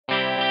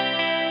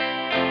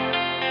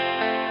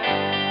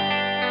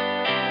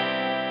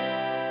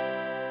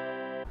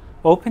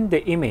Open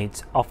the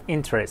image of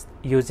interest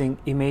using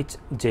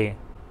ImageJ.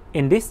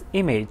 In this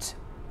image,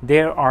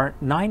 there are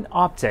 9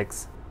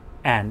 objects,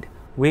 and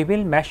we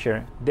will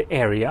measure the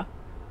area,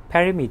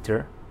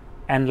 perimeter,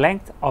 and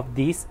length of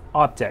these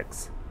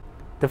objects.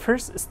 The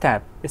first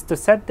step is to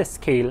set the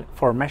scale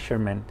for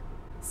measurement.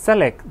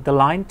 Select the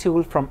line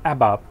tool from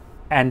above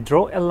and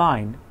draw a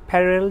line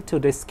parallel to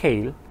the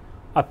scale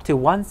up to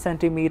 1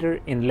 cm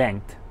in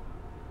length.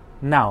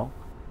 Now,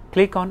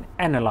 click on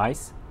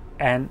Analyze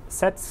and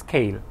Set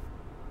Scale.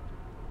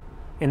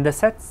 In the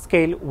Set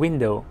Scale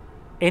window,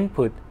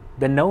 input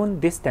the known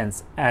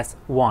distance as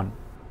 1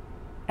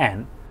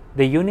 and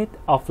the unit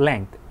of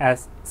length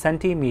as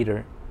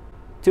centimeter.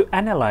 To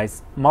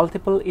analyze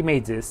multiple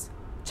images,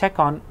 check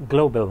on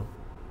Global.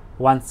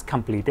 Once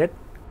completed,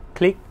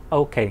 click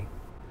OK.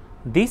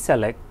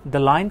 Deselect the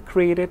line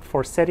created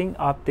for setting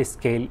up the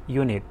scale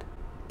unit.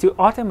 To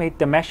automate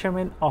the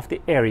measurement of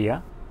the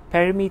area,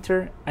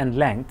 perimeter, and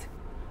length,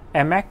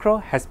 a macro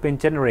has been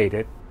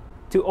generated.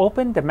 To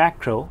open the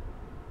macro,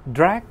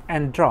 drag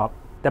and drop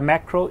the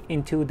macro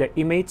into the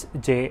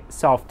ImageJ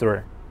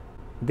software.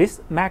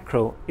 This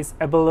macro is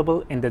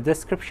available in the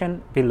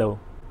description below.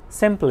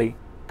 Simply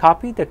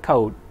copy the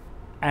code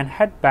and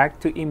head back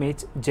to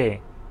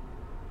ImageJ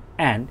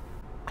and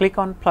click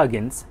on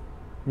Plugins,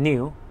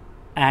 New,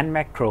 and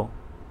Macro.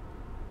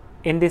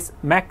 In this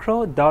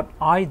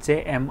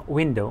macro.ijm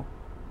window,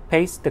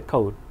 paste the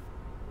code.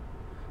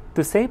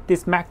 To save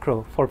this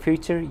macro for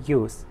future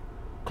use,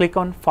 click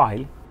on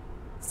File,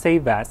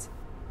 Save As,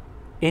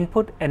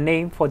 input a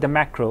name for the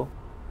macro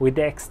with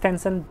the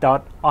extension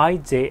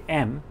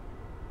 .ijm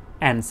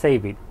and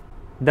save it.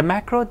 The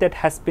macro that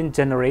has been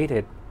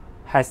generated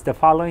has the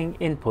following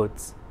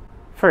inputs.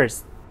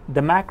 First,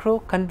 the macro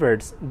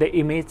converts the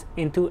image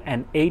into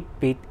an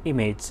 8-bit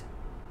image.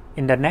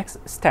 In the next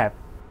step,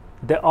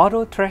 the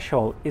auto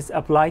threshold is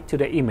applied to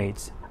the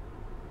image.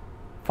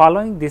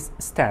 Following this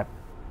step,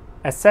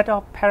 a set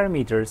of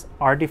parameters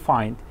are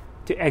defined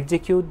to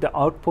execute the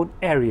output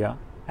area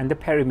and the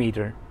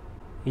perimeter.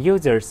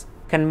 Users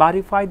can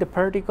modify the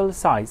particle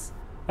size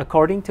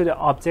according to the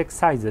object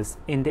sizes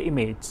in the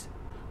image.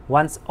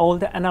 Once all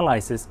the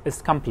analysis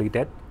is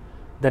completed,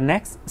 the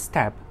next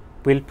step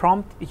will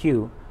prompt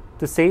you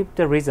to save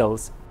the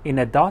results in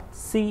a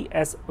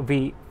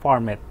 .csv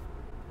format.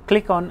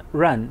 Click on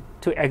Run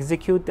to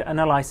execute the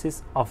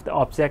analysis of the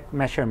object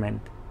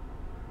measurement.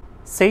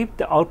 Save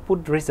the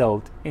output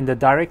result in the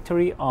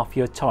directory of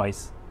your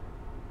choice.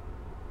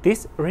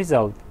 This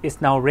result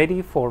is now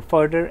ready for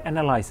further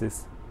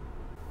analysis.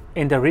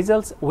 In the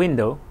Results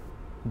window,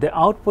 the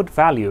output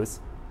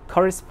values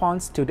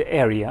corresponds to the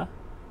area,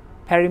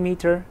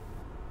 perimeter,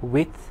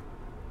 width,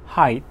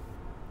 height,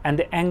 and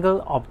the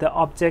angle of the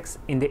objects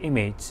in the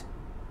image.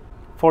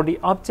 For the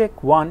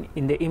object 1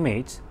 in the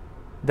image,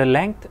 the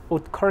length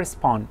would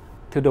correspond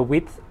to the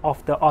width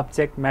of the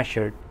object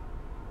measured.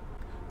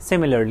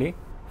 Similarly,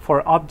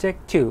 for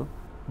object 2,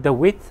 the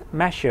width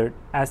measured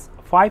as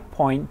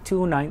 5.29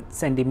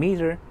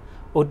 cm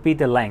would be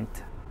the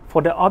length.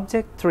 For the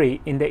object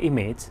 3 in the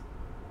image,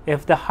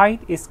 if the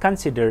height is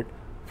considered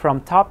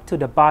from top to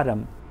the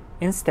bottom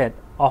instead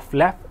of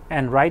left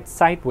and right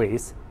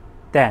sideways,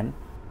 then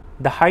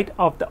the height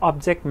of the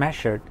object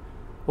measured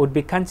would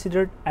be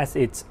considered as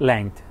its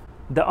length.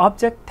 The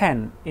object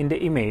 10 in the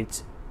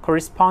image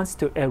corresponds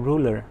to a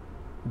ruler.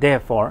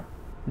 Therefore,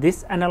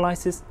 this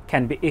analysis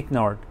can be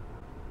ignored.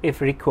 If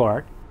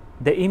required,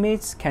 the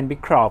image can be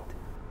cropped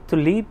to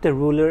leave the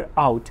ruler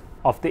out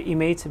of the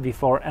image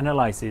before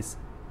analysis.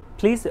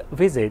 Please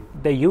visit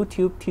the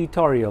YouTube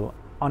tutorial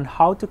on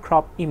how to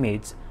crop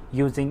image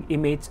using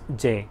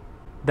ImageJ.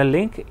 The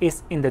link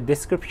is in the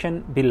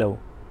description below.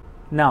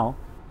 Now,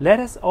 let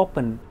us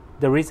open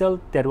the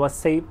result that was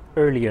saved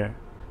earlier.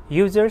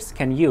 Users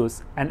can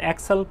use an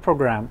Excel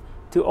program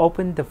to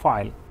open the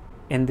file.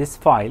 In this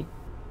file,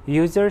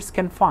 users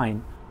can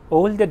find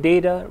all the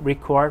data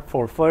required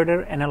for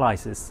further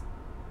analysis.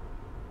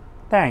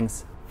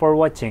 Thanks for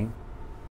watching.